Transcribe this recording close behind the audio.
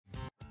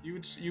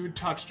you had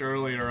touched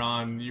earlier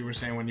on. You were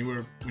saying when you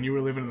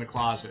were living in the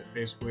closet,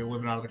 basically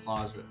living out of the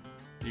closet,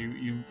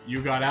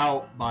 you got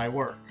out by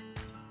work.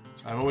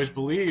 So I've always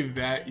believed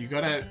that you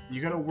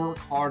gotta work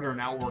harder and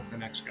outwork the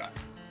next guy.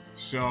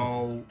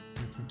 So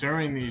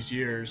during these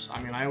years,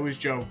 I mean, I always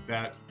joke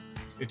that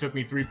it took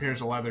me 3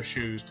 pairs of leather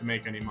shoes to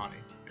make any money,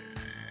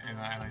 and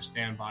I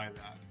stand by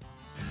that.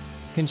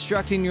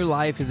 Constructing your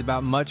life is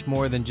about much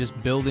more than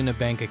just building a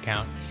bank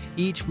account.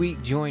 Each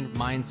week, join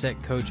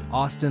mindset coach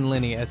Austin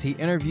Linney as he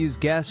interviews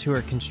guests who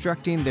are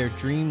constructing their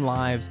dream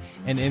lives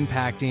and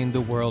impacting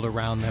the world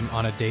around them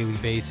on a daily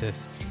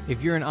basis.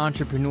 If you're an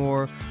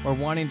entrepreneur or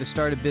wanting to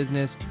start a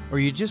business, or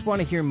you just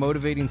want to hear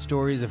motivating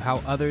stories of how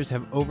others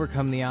have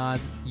overcome the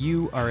odds,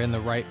 you are in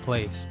the right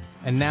place.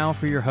 And now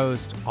for your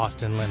host,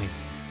 Austin Linney.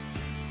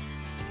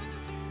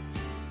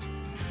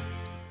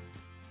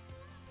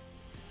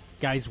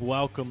 Guys,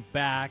 welcome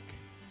back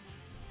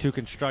to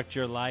Construct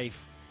Your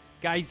Life.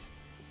 Guys,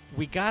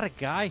 we got a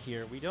guy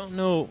here. We don't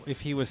know if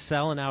he was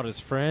selling out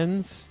his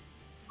friends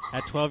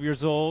at 12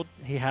 years old.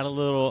 He had a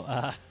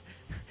little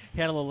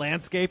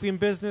landscaping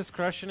business,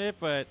 crushing it.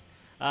 But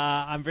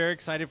I'm very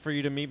excited for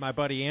you to meet my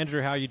buddy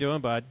Andrew. How you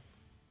doing, bud?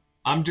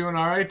 I'm doing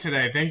all right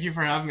today. Thank you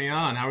for having me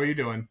on. How are you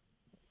doing?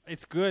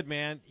 It's good,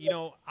 man. You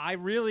know,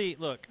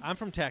 I'm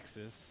from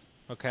Texas,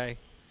 okay?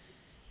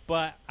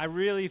 But I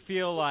really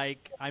feel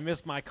like I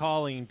missed my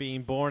calling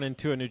being born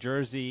into a New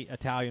Jersey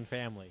Italian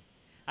family.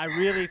 I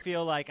really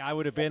feel like I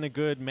would have been a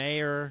good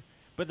mayor,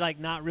 but like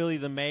not really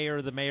the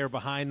mayor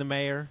behind the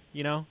mayor,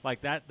 you know?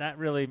 Like that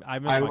really, I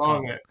missed my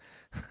calling. I love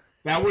it.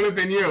 That would have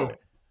been you.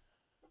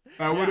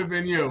 That would have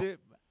been you. Dude,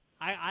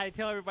 I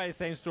tell everybody the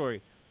same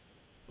story.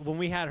 When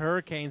we had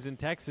hurricanes in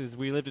Texas,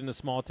 we lived in a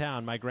small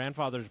town. My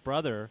grandfather's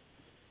brother,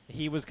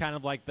 he was kind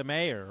of like the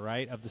mayor,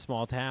 right, of the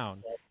small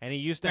town. And he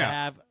used to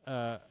have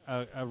a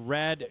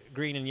red,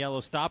 green, and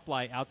yellow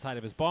stoplight outside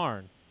of his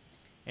barn.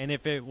 And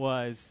if it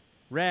was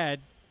red,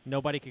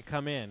 nobody could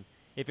come in.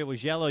 If it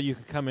was yellow, you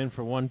could come in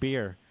for one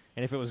beer.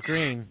 And if it was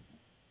green,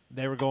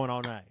 they were going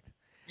all night.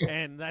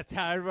 And that's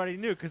how everybody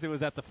knew, because it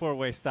was at the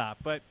four-way stop.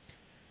 But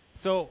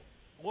so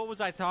what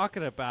was I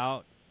talking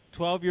about?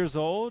 12 years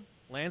old,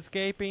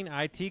 landscaping,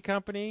 IT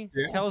company.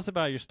 Yeah. Tell us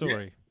about your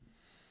story.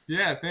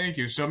 Yeah, thank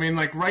you. So I mean,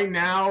 like right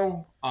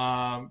now,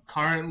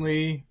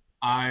 currently,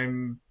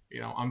 I'm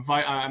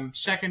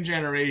second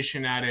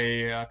generation at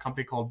a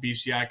company called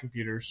BCI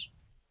Computers,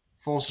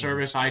 full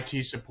service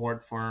IT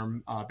support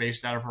firm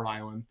based out of Rhode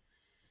Island.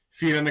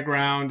 Feet on the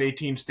ground,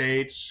 18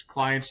 states,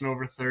 clients in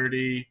over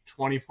 30,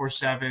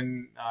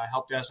 24/7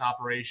 help desk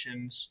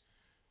operations.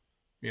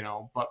 You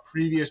know, but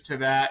previous to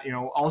that, you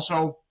know,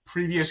 also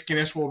previous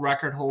Guinness World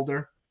Record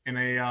holder in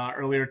a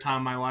earlier time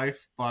in my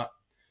life. But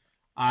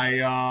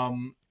I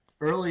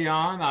early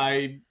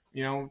on,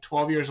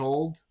 12 years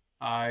old,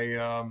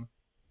 I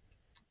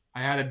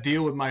had a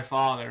deal with my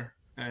father,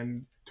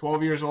 and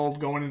 12 years old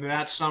going into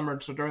that summer,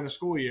 so during the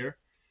school year,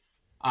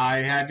 I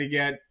had to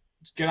get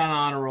on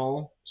honor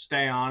roll,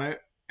 stay on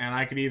it, and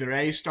I could either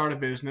A, start a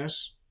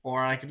business,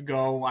 or I could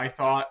go, I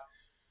thought,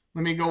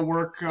 let me go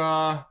work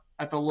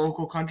at the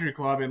local country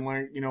club and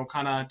learn,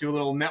 kind of do a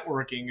little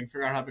networking and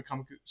figure out how to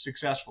become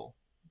successful.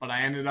 But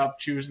I ended up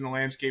choosing the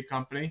landscape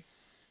company,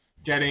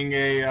 getting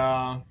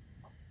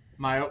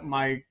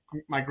my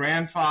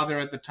grandfather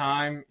at the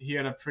time, he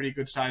had a pretty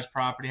good sized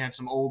property, had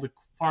some old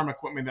farm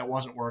equipment that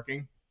wasn't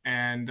working,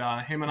 and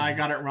him and I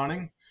got it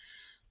running.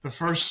 The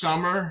first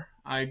summer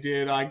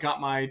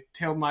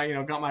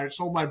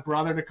sold my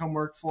brother to come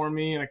work for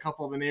me and a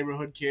couple of the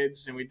neighborhood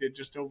kids, and we did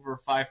just over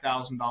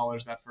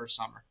 $5,000 that first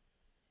summer.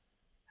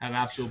 Had an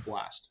absolute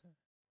blast.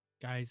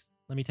 Guys,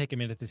 let me take a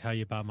minute to tell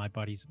you about my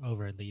buddies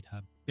over at Lead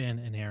Hub, Ben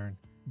and Aaron,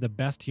 the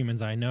best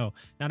humans I know.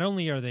 Not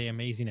only are they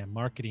amazing at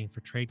marketing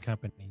for trade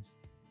companies,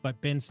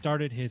 but Ben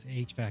started his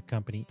HVAC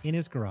company in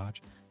his garage,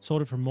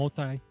 sold it for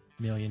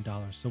multi-million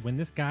dollars. So when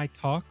this guy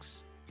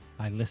talks,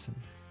 I listen.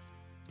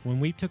 When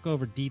we took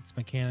over Dietz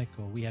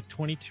Mechanical, we had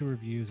 22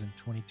 reviews in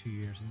 22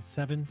 years. In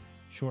 7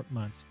 short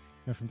months,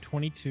 we went from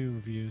 22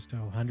 reviews to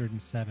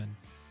 107.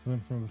 We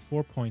went from a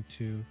 4.2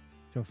 to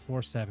a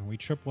 4.7. We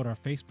tripled our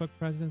Facebook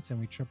presence and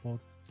we tripled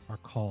our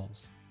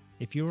calls.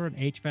 If you're an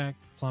HVAC,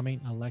 plumbing,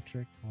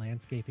 electric,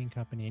 landscaping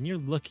company, and you're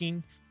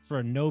looking for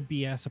a no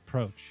BS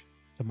approach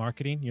to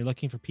marketing, you're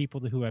looking for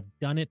people who have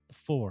done it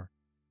before,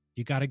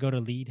 you got to go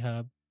to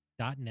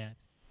leadhub.net.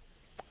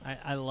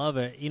 I love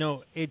it.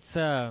 It's,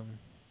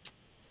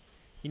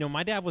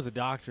 my dad was a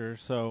doctor,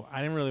 so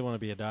I didn't really want to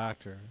be a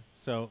doctor.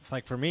 So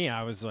like for me,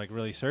 I was like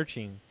really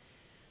searching,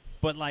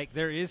 but like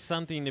there is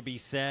something to be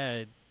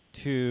said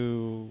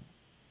to,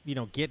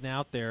 getting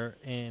out there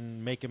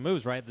and making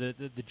moves, right?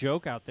 The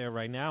joke out there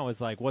right now is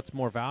like, what's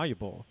more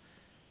valuable?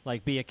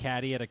 Like be a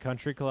caddy at a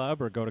country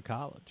club or go to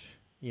college,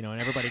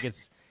 and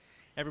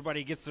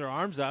everybody gets their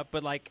arms up.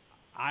 But like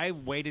I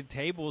waited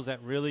tables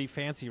at really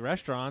fancy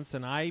restaurants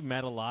and I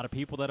met a lot of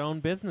people that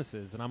own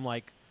businesses. And I'm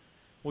like,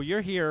 well,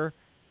 you're here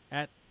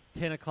at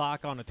 10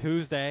 o'clock on a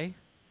Tuesday.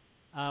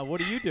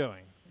 What are you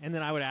doing? And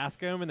then I would ask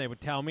them, and they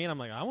would tell me, and I'm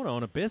like, I want to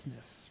own a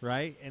business,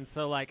 right? And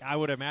so, like, I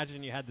would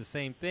imagine you had the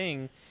same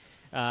thing.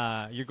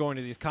 You're going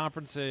to these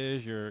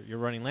conferences, you're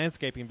running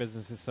landscaping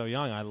businesses so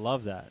young. I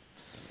love that.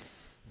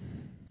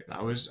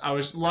 I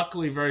was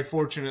luckily very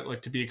fortunate,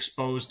 like, to be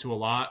exposed to a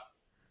lot.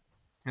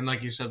 And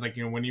like you said, like,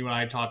 when you and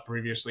I talked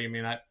previously, I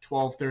mean, at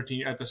 12,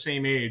 13, at the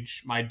same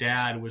age, my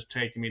dad was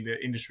taking me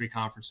to industry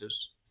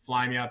conferences,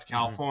 flying me out to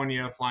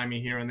California, flying me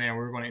here and there. We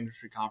were going to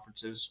industry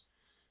conferences.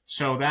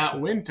 So that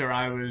winter,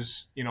 I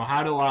was,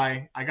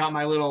 I got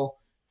my little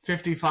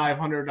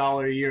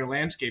 $5,500 a year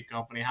landscape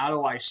company. How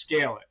do I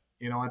scale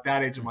it? At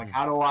that age, I'm like,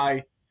 how do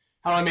I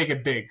make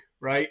it big,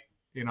 right?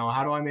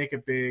 How do I make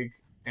it big?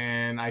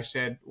 And I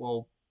said,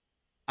 well,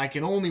 I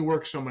can only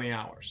work so many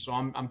hours. So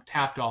I'm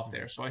tapped off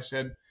there. So I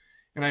said,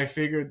 and I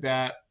figured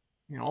that,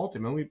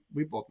 ultimately,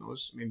 we both know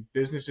this. I mean,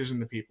 business isn't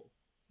the people.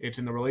 It's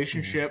in the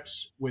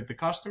relationships with the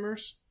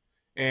customers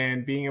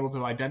and being able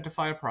to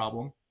identify a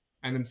problem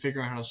and then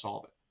figuring out how to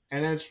solve it.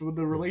 And then it's with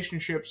the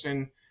relationships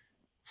and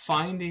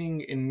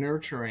finding and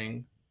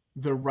nurturing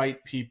the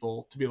right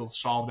people to be able to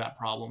solve that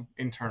problem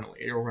internally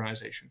at your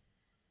organization.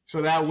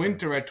 So that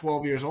winter at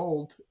 12 years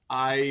old,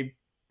 I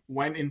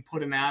went and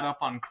put an ad up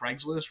on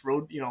Craigslist,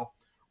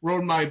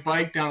 rode my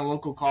bike down a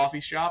local coffee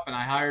shop, and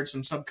I hired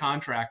some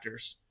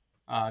subcontractors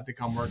to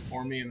come work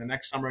for me. And the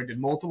next summer I did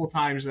multiple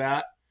times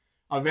that,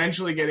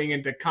 eventually getting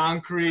into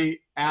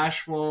concrete,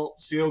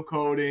 asphalt, seal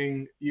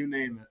coating, you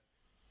name it.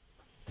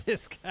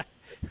 This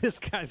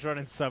guy's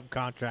running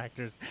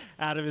subcontractors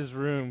out of his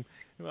room,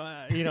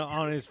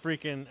 on his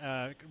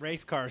freaking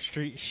race car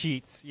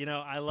sheets.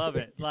 I love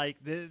it. Like,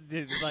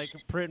 like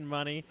printing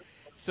money.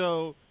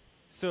 So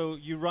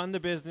you run the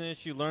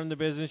business, you learn the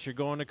business, you're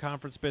going to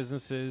conference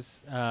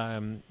businesses.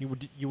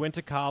 You went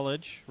to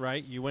college,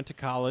 right? You went to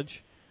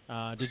college.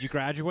 Did you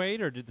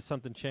graduate, or did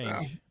something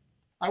change?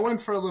 I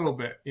went for a little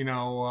bit.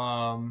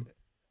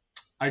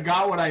 I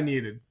got what I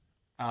needed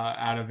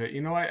out of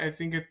it. I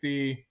think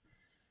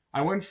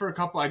I went for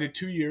I did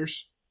 2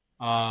 years.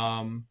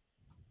 And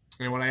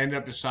what I ended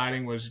up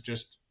deciding was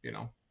just,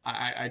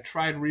 I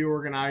tried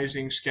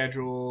reorganizing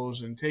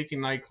schedules and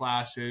taking night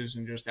classes.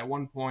 And just at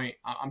one point,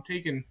 I'm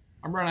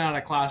running out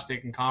of class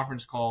taking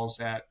conference calls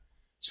at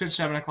 6,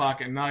 7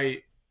 o'clock at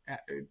night,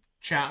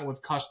 chatting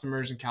with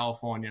customers in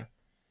California.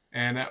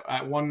 And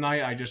at one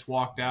night, I just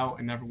walked out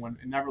and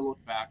never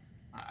looked back.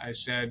 I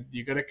said,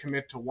 you got to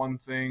commit to one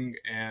thing,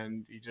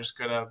 and you just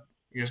gotta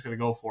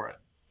go for it.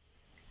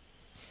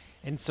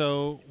 And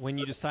so when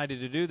you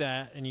decided to do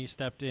that and you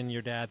stepped in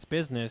your dad's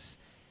business,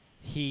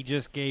 he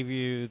just gave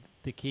you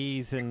the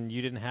keys and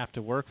you didn't have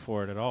to work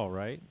for it at all,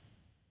 right?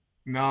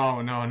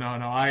 No.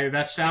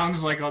 That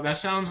sounds like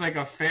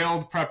a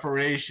failed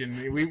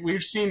preparation.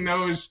 We've seen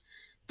those.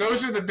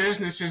 Those are the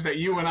businesses that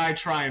you and I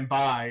try and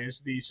buy, is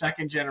the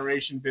second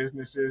generation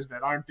businesses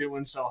that aren't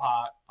doing so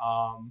hot.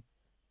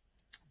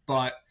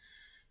 But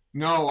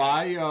no,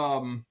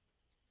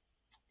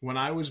 when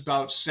I was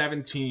about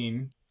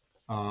 17,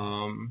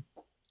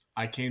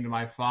 I came to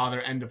my father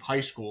end of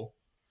high school,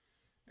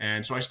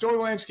 and so I still had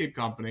a landscape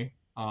company.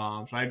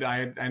 So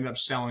I ended up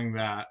selling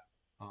that,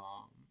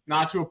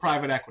 not to a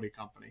private equity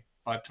company,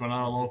 but to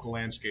another local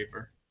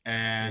landscaper.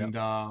 And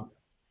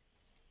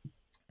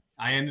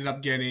I ended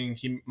up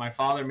my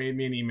father made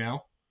me an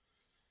email,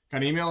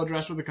 got an email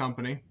address with the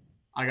company.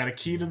 I got a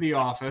key to the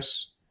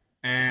office,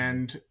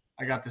 and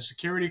I got the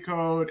security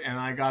code, and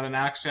I got an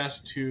access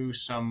to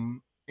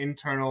some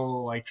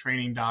internal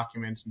training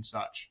documents and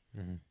such.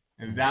 And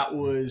that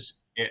was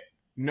it.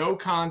 No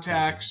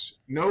contacts,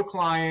 no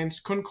clients.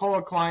 Couldn't call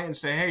a client and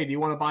say, hey, do you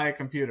want to buy a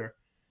computer?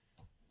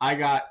 I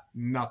got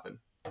nothing.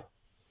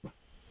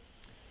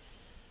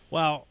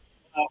 Well,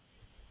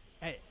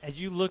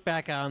 as you look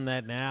back on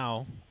that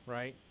now,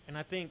 right? And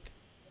I think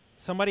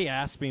somebody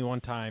asked me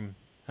one time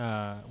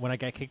when I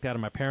got kicked out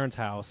of my parents'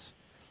 house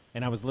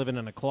and I was living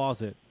in a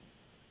closet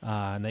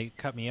and they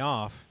cut me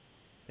off.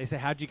 They said,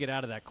 how'd you get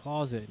out of that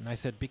closet? And I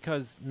said,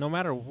 because no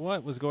matter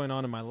what was going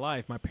on in my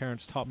life, my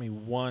parents taught me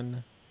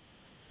one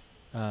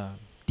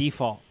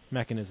default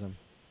mechanism,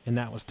 and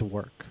that was to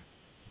work.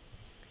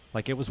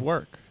 Like, it was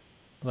work.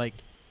 Like,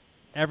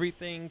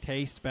 everything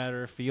tastes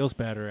better, feels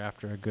better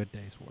after a good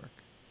day's work.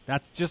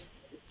 That's just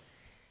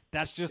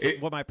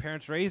what my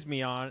parents raised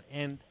me on.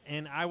 And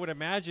I would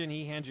imagine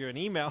he hands you an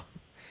email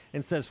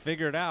and says,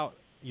 figure it out.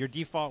 Your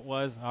default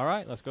was, all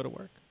right, let's go to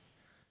work.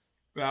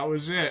 That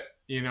was it.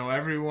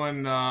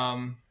 Everyone,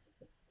 a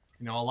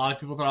lot of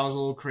people thought I was a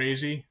little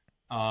crazy.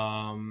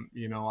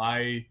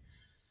 I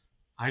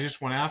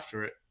just went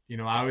after it.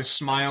 I was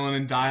smiling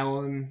and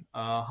dialing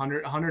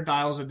 100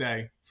 dials a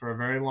day for a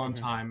very long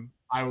time.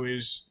 I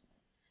was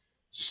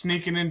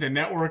sneaking into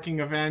networking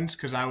events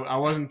because I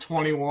wasn't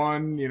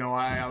 21.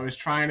 I was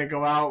trying to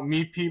go out,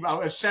 meet people. I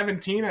was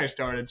 17 I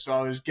started, so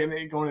I was going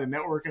to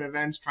networking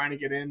events, trying to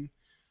get in.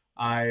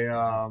 I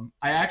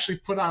actually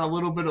put on a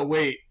little bit of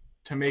weight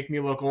to make me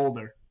look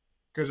older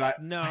because I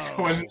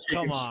wasn't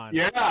taking. Come on.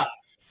 Yeah.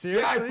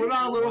 Seriously? Yeah, I put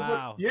on a little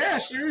bit. Yeah,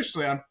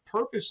 seriously. I'm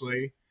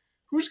purposely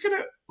who's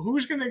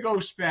gonna go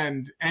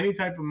spend any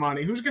type of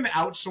money? Who's gonna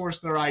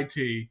outsource their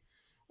IT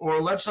or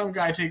let some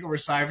guy take over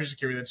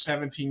cybersecurity that's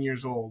 17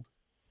 years old?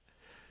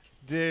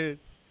 Dude,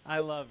 I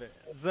love it.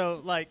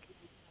 So, like,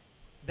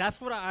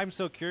 that's what I'm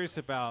so curious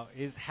about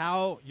is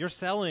how you're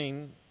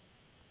selling,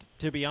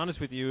 to be honest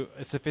with you,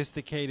 a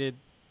sophisticated,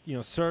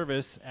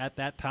 service at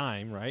that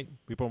time, right?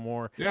 People are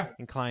more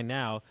inclined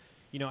now.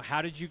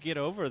 How did you get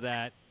over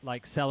that,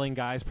 like, selling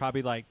guys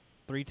probably like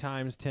 4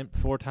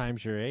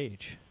 times your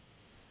age?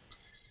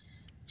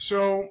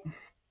 So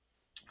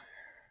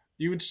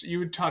you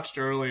had touched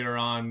earlier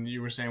on,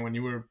 you were saying when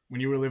you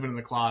were living in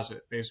the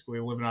closet, basically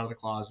living out of the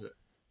closet,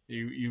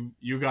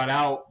 you got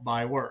out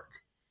by work.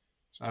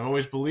 So I've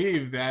always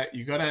believed that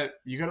you gotta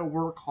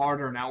work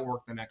harder and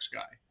outwork the next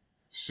guy.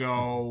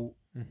 So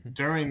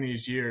during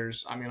these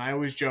years, I mean, I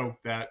always joke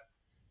that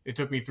it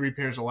took me 3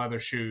 pairs of leather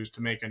shoes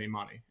to make any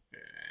money,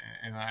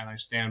 and I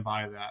stand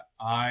by that.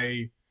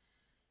 I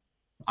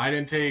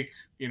didn't take,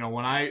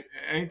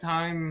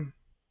 anytime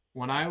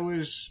when I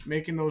was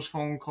making those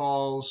phone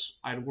calls,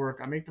 I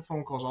make the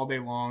phone calls all day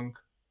long,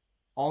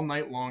 all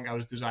night long. I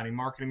was designing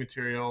marketing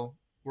material,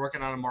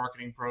 working on a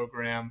marketing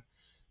program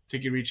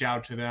to reach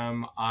out to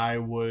them. I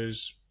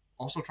was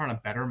also trying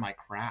to better my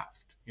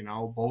craft,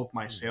 both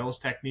my sales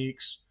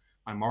techniques,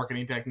 my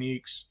marketing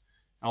techniques,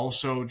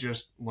 also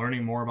just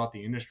learning more about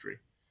the industry.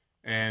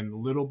 And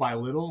little by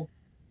little,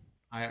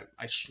 I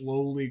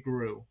slowly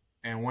grew.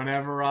 And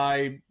whenever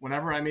I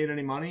made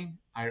any money,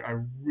 I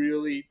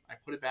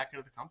put it back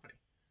into the company.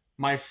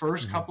 My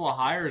first couple of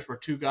hires were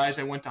 2 guys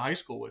I went to high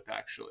school with,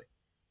 actually.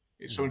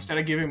 So instead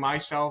of giving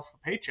myself a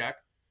paycheck,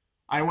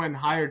 I went and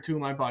hired 2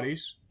 of my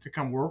buddies to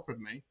come work with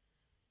me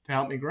to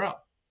help me grow.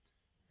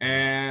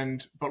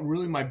 But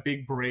really my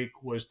big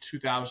break was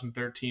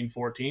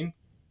 2013-14.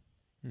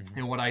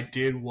 And what I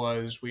did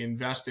was we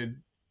invested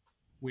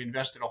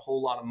a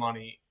whole lot of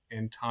money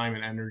and time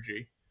and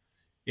energy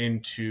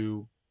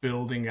into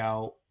building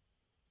out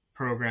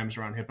programs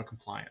around HIPAA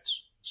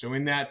compliance. So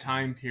in that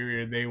time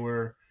period, they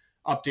were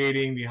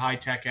updating the High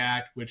Tech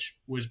Act, which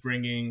was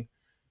bringing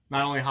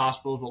not only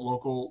hospitals, but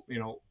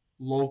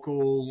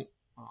local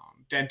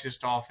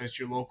dentist office,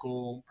 your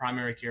local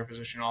primary care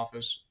physician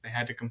office. They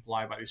had to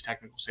comply by these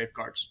technical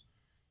safeguards.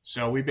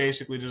 So we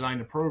basically designed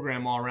a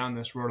program all around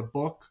this, wrote a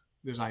book,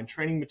 designed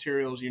training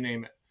materials, you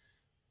name it.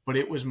 But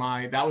that was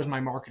my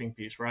marketing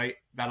piece, right?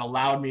 That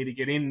allowed me to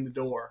get in the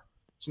door.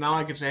 So now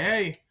I could say,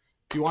 hey,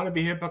 if you want to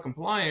be HIPAA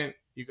compliant,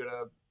 you got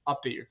to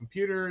update your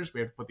computers. We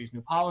have to put these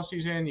new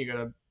policies in.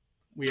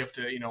 We have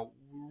to,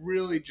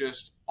 really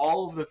just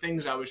all of the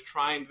things I was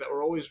trying that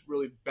were always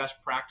really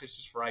best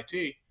practices for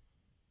IT.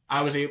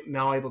 I was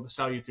now able to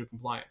sell you through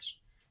compliance.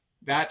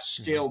 That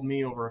scaled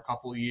me over a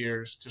couple of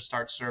years to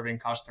start serving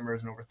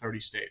customers in over 30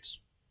 states,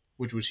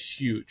 which was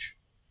huge.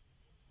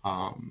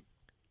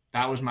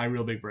 That was my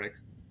real big break.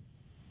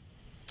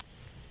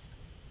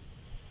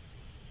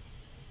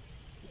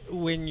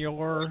 When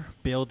you're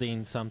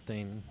building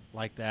something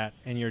like that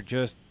and you're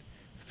just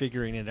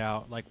figuring it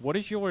out, like, what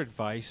is your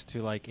advice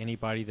to, like,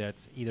 anybody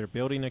that's either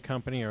building a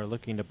company or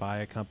looking to buy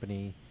a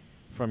company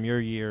from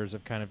your years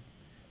of kind of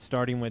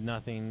starting with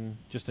nothing,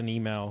 just an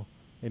email,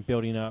 and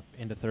building up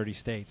into 30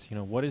 states?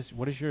 What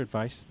is your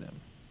advice to them?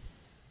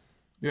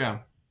 Yeah.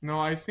 No,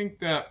 I think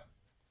that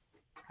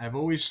I've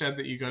always said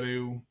that you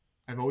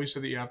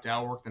have to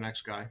outwork the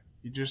next guy.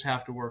 You just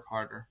have to work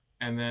harder.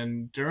 And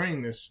then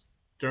during this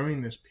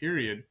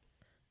period,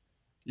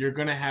 you're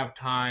going to have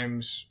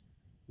times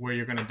where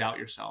you're going to doubt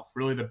yourself,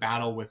 really the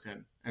battle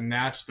within. And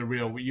that's the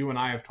real, you and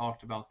I have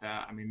talked about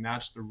that. I mean,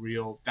 that's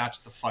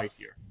the fight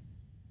here.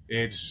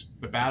 It's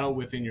the battle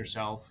within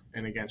yourself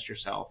and against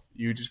yourself.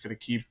 You just got to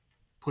keep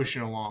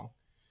pushing along.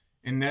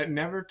 And that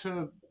never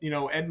to,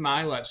 Ed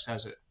Milet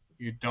says it.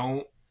 You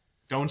don't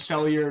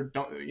sell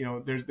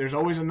there's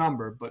always a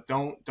number, but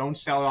don't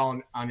sell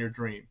it on your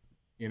dream.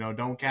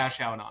 Don't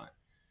cash out on it.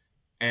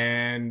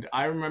 And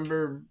I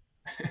remember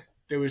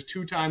there was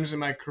 2 times in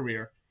my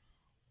career.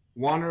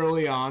 One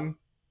early on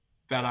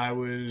that I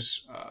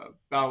was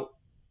about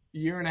a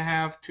year and a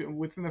half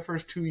within the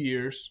first 2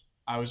 years,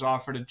 I was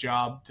offered a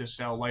job to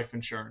sell life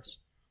insurance.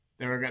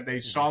 They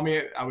saw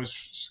me. I was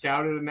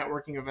scouted at a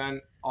networking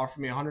event,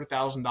 offered me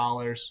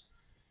 $100,000,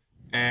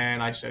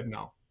 and I said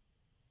no.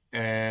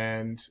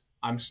 And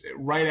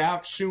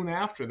soon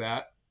after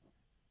that,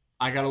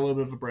 I got a little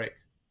bit of a break.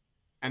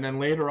 And then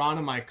later on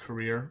in my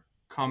career,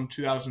 come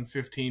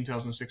 2015,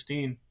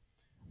 2016,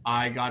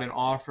 I got an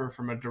offer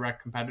from a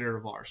direct competitor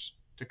of ours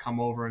to come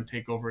over and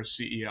take over as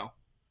CEO.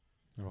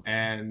 Okay.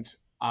 And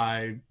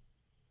I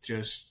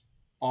just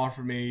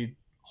offered me a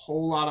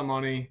whole lot of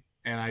money,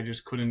 and I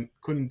just couldn't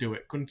do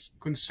it.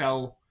 Couldn't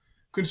sell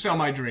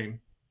my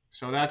dream.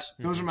 So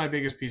those are my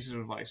biggest pieces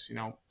of advice.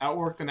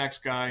 Outwork the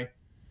next guy.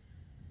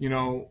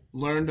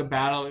 Learn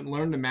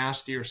to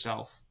master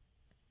yourself.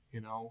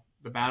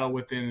 The battle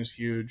within is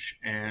huge,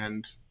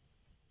 and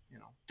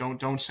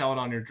don't sell it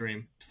on your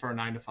dream for a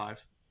 9 to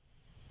 5.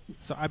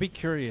 So I'd be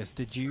curious,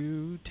 did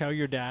you tell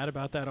your dad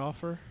about that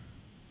offer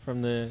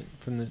to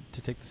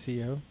take the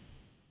CEO?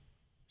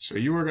 So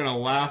you were going to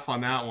laugh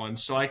on that one.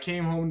 So I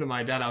came home to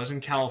my dad. I was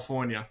in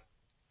California,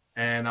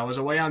 and I was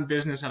away on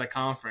business at a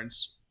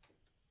conference.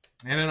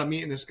 I ended up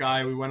meeting this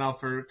guy. We went out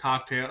for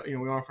cocktail. We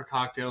went out for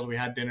cocktails. We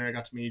had dinner. I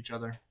got to meet each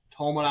other.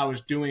 Told him what I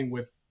was doing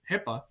with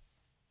HIPAA,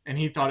 and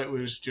he thought it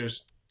was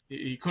just,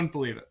 he couldn't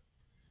believe it.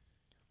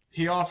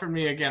 He offered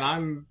me, again,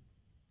 I'm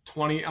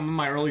 20. I'm in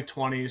my early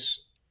 20s.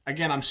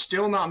 Again, I'm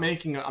not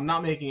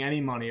making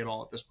any money at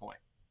all at this point.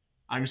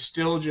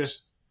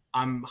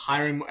 I'm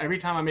hiring. Every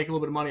time I make a little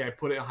bit of money, I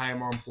hire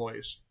more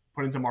employees,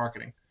 put into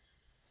marketing.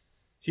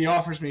 He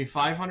offers me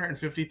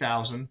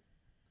 $550,000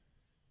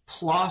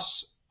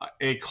 plus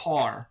a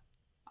car.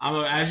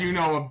 As you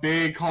know, a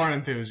big car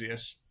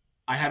enthusiast.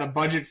 I had a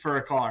budget for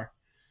a car,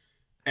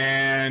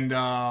 and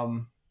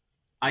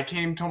I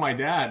came to my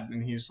dad,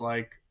 and he's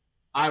like,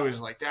 I was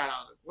like, Dad,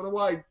 I was like, what do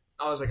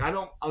I was like, I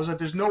was like,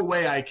 there's no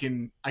way I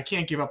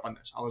can't give up on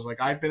this. I was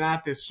like, I've been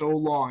at this so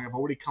long, I've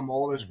already come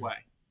all this way.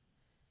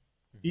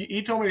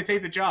 He told me to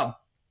take the job.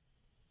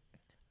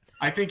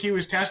 I think he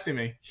was testing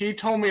me. He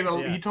told me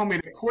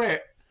to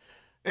quit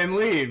and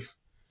leave,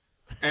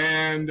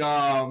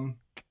 and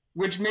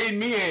which made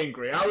me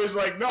angry. I was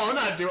like, no, I'm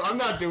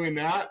not doing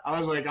that. I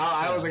was like,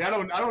 I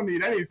don't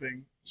need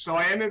anything. So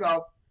I ended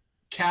up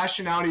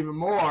cashing out even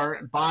more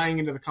and buying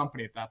into the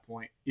company at that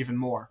point even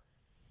more.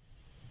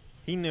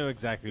 He knew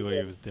exactly what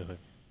he was doing.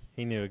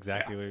 What he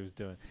was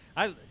doing.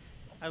 I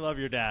love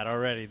your dad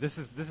already. This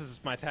is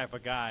my type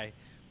of guy.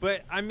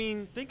 But I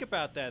mean, think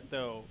about that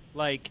though.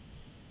 Like,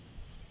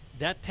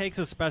 that takes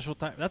a special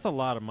time. That's a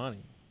lot of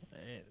money.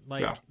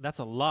 That's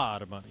a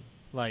lot of money.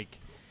 Like,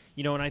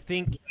 and I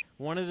think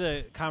one of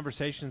the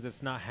conversations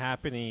that's not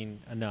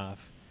happening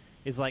enough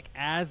is, like,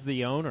 as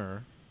the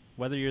owner,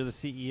 whether you're the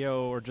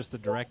CEO or just a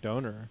direct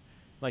owner,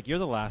 like, you're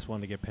the last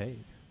one to get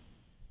paid.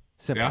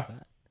 Simple as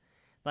that.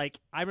 Like,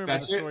 I remember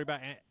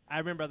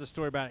the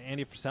story about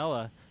Andy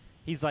Frisella.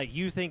 He's like,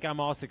 you think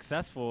I'm all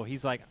successful?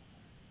 He's like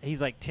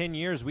 10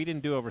 years we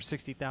didn't do over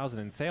 60,000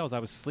 in sales. I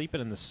was sleeping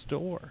in the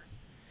store.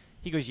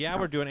 He goes, yeah,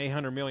 we're doing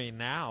 800 million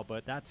now,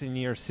 but that's in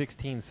year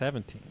 16,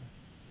 17.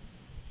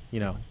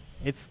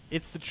 It's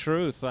the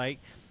truth. Like,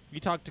 you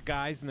talk to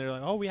guys and they're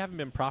like, oh, we haven't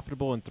been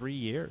profitable in 3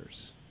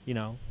 years,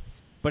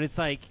 but it's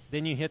like,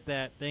 then you hit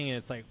that thing and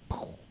it's like,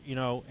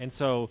 and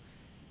so,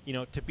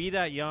 to be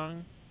that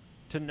young,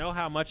 to know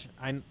how much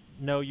I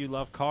know you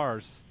love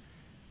cars,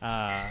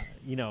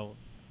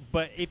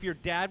 but if your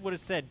dad would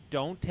have said,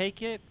 don't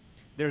take it,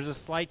 there's a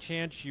slight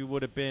chance you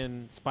would have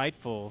been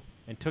spiteful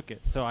and took it.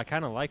 So I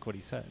kind of like what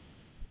he said.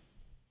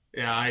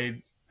 Yeah,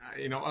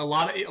 a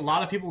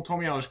lot of people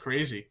told me I was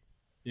crazy.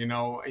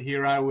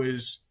 Here I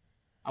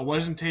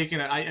wasn't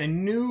taking it. I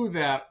knew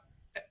that,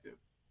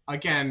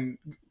 again,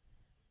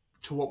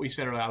 to what we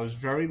said earlier, I was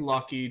very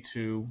lucky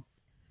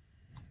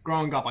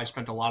growing up, I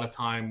spent a lot of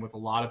time with a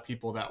lot of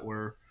people that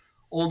were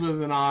older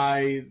than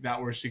I,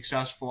 that were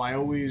successful. I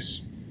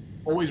always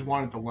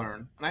wanted to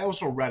learn. And I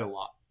also read a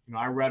lot.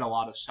 I read a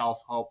lot of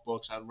self-help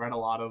books. I read a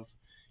lot of,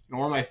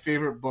 one of my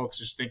favorite books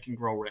is Think and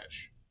Grow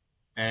Rich.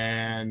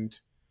 And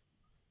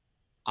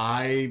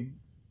I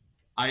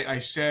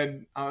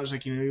said, I was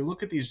like, you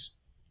look at these,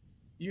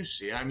 you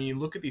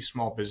look at these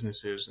small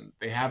businesses and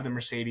they have the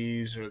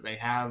Mercedes or they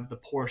have the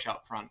Porsche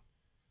out front,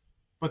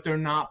 but they're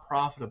not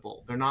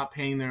profitable. They're not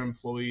paying their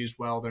employees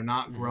well. They're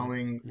not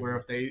growing. Mm-hmm. Where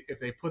if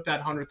they put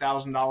that $100,000,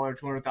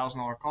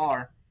 $200,000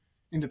 car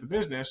into the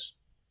business,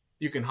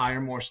 you can hire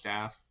more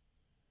staff.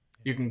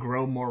 You can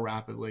grow more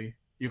rapidly.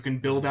 You can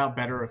build out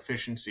better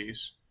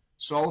efficiencies.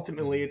 So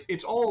ultimately,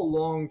 it's all a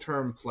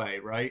long-term play,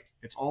 right?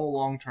 It's all a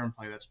long-term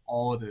play. That's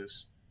all it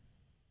is.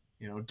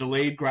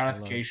 Delayed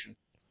gratification.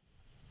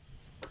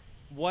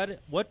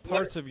 What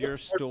parts of your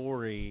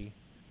story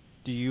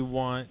do you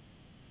want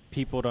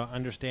people to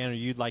understand or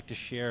you'd like to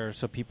share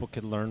so people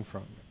could learn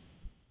from?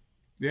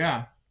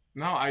 Yeah.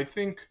 No, I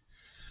think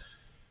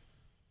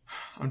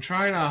I'm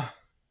trying to,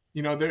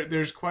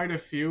 there's quite a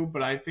few,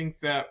 but I think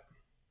that,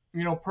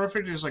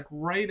 perfect is like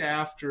right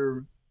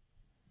after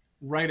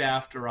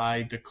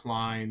I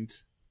declined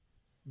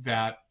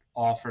that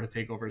offer to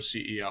take over as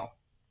CEO.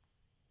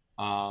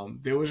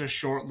 There was a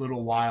short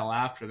little while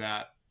after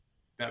that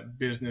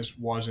business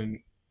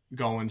wasn't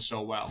going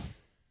so well,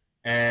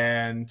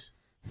 and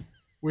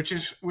which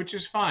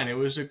is fine.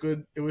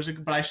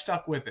 But I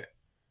stuck with it.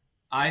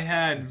 I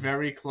had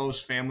very close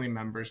family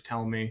members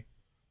tell me,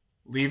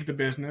 leave the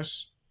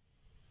business,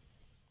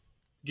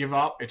 give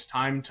up. It's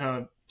time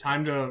to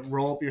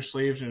roll up your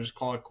sleeves and just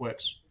call it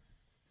quits.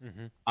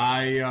 Mm-hmm.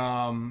 I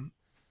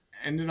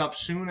ended up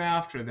soon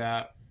after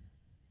that,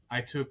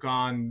 I took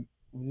on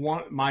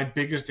my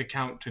biggest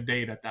account to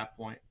date at that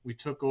point. We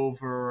took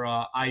over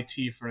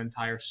IT for an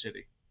entire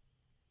city.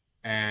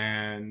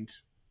 And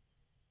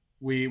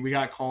we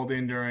got called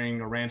in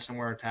during a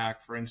ransomware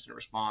attack for incident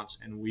response,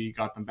 and we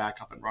got them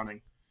back up and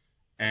running.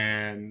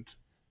 And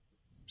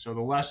so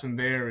the lesson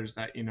there is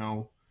that,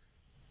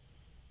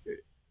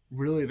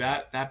 really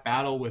that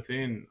battle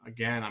within,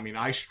 again,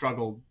 I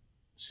struggled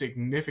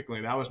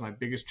significantly. That was my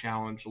biggest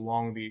challenge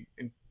along the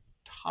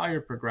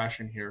entire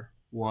progression here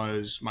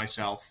was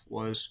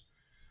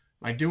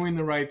I doing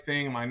the right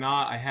thing? Am I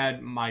not?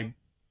 At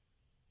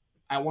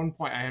one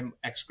point, I had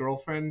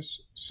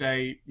ex-girlfriends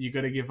say, you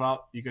got to give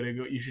up. You got to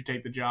go. You should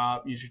take the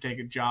job. You should take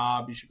a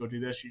job. You should go do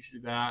this. You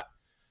should do that.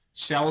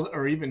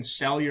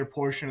 Sell your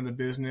portion of the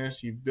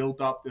business. You've built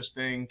up this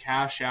thing,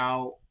 cash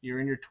out. You're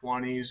in your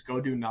 20s.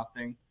 Go do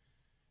nothing.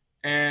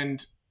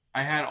 And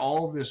I had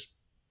all of this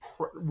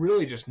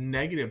really just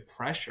negative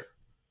pressure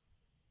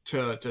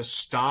to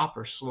stop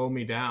or slow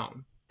me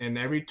down. And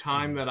every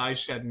time that I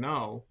said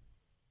no,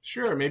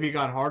 sure, maybe it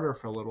got harder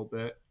for a little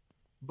bit,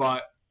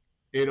 but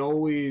it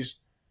always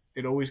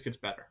gets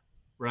better,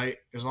 right?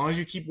 As long as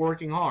you keep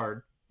working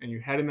hard and you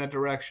head in that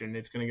direction,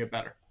 it's going to get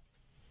better.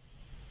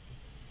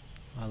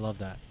 I love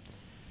that.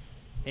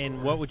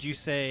 And what would you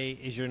say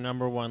is your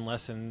number one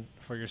lesson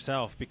for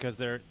yourself? Because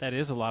that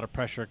is a lot of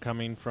pressure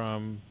coming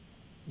from,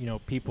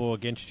 people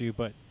against you.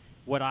 But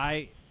what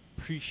I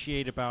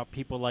appreciate about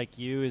people like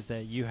you is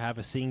that you have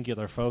a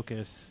singular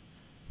focus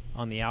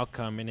on the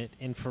outcome.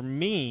 And for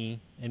me,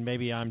 and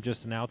maybe I'm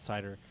just an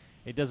outsider,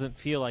 it doesn't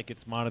feel like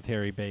it's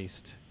monetary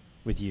based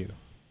with you.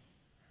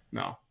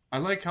 No, I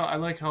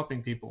like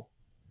helping people.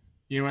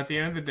 At the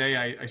end of the day,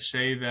 I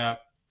say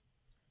that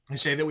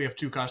we have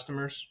two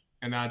customers,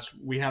 and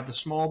we have the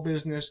small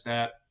business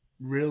that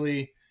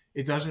really,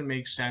 it doesn't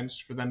make sense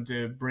for them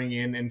to bring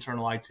in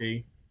internal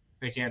IT.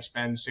 They can't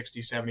spend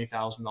 $60,000,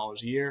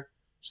 $70,000 a year.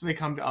 So they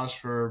come to us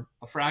for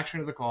a fraction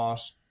of the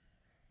cost.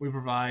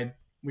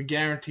 We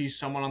guarantee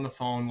someone on the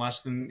phone less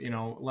than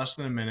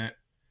a minute.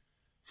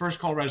 First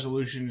call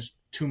resolution is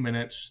 2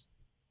 minutes.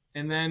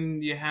 And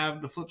then you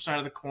have the flip side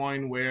of the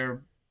coin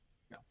where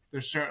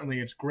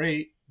it's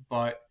great,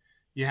 but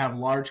you have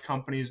large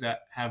companies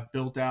that have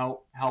built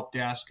out help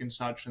desk and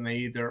such, and they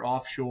either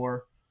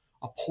offshore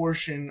a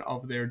portion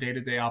of their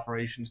day-to-day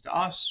operations to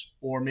us,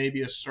 or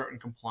maybe a certain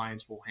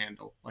compliance will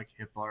handle, like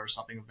HIPAA or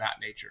something of that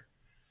nature.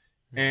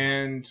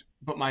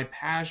 But my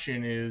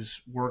passion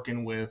is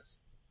working with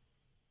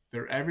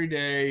their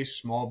everyday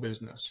small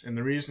business. And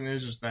the reason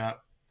is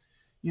that,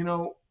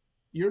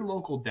 your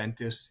local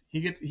dentist,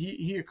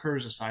 he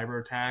occurs a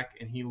cyber attack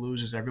and he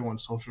loses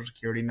everyone's social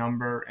security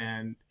number,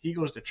 and he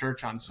goes to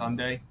church on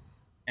Sunday,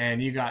 and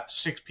you got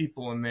 6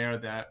 people in there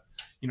that,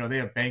 they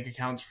have bank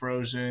accounts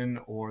frozen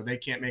or they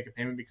can't make a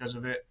payment because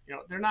of it.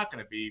 They're not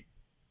going to be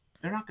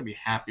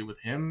happy with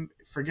him.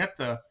 Forget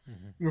the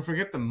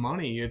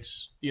money.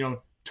 It's, you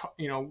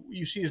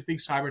see these big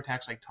cyber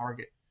attacks like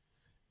Target,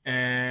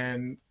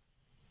 and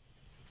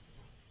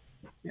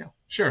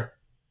sure.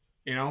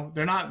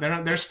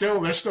 They're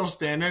still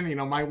standing.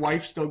 My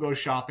wife still goes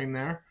shopping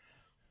there,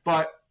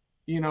 but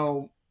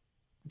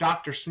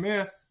Dr.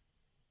 Smith,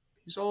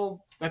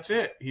 that's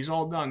it. He's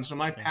all done. So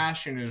my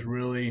passion is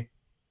really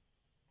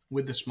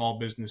with the small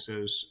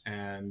businesses,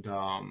 and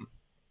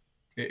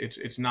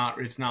it's not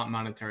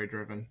monetary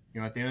driven.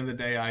 At the end of the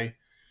day,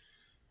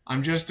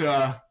 I'm just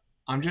a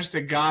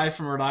guy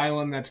from Rhode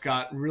Island that's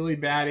got really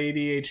bad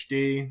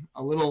ADHD,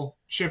 a little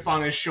chip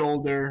on his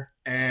shoulder,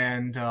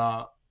 and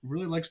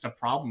really likes to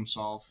problem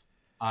solve.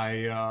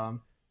 I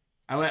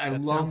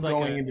love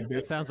going into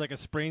business. That sounds like a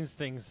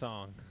Springsteen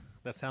song.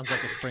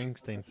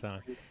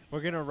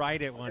 We're gonna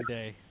write it one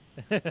day.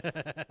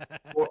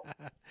 Well,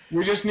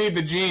 we just need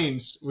the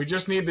genes. Yeah, we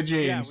just need the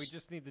genes,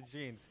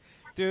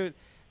 dude.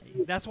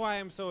 That's why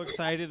I'm so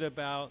excited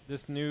about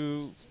this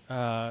new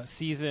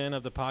season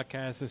of the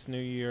podcast, this new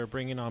year,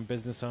 bringing on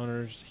business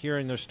owners,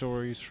 hearing their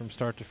stories from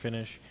start to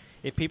finish.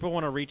 If people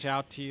want to reach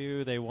out to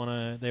you, they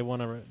want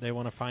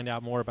to find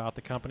out more about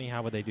the company,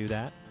 how would they do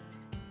that?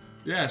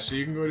 Yeah, so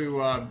you can go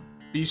to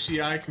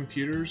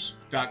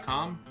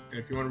BCIComputers.com, and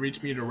if you want to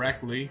reach me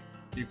directly,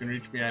 you can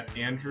reach me at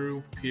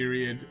Andrew,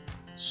 Calore,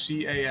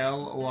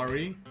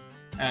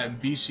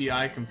 at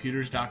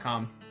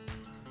BCIComputers.com.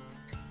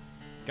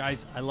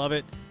 Guys, I love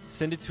it.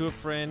 Send it to a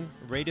friend,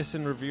 rate us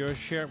and review us,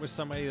 share it with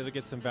somebody that'll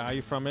get some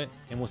value from it,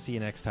 and we'll see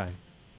you next time.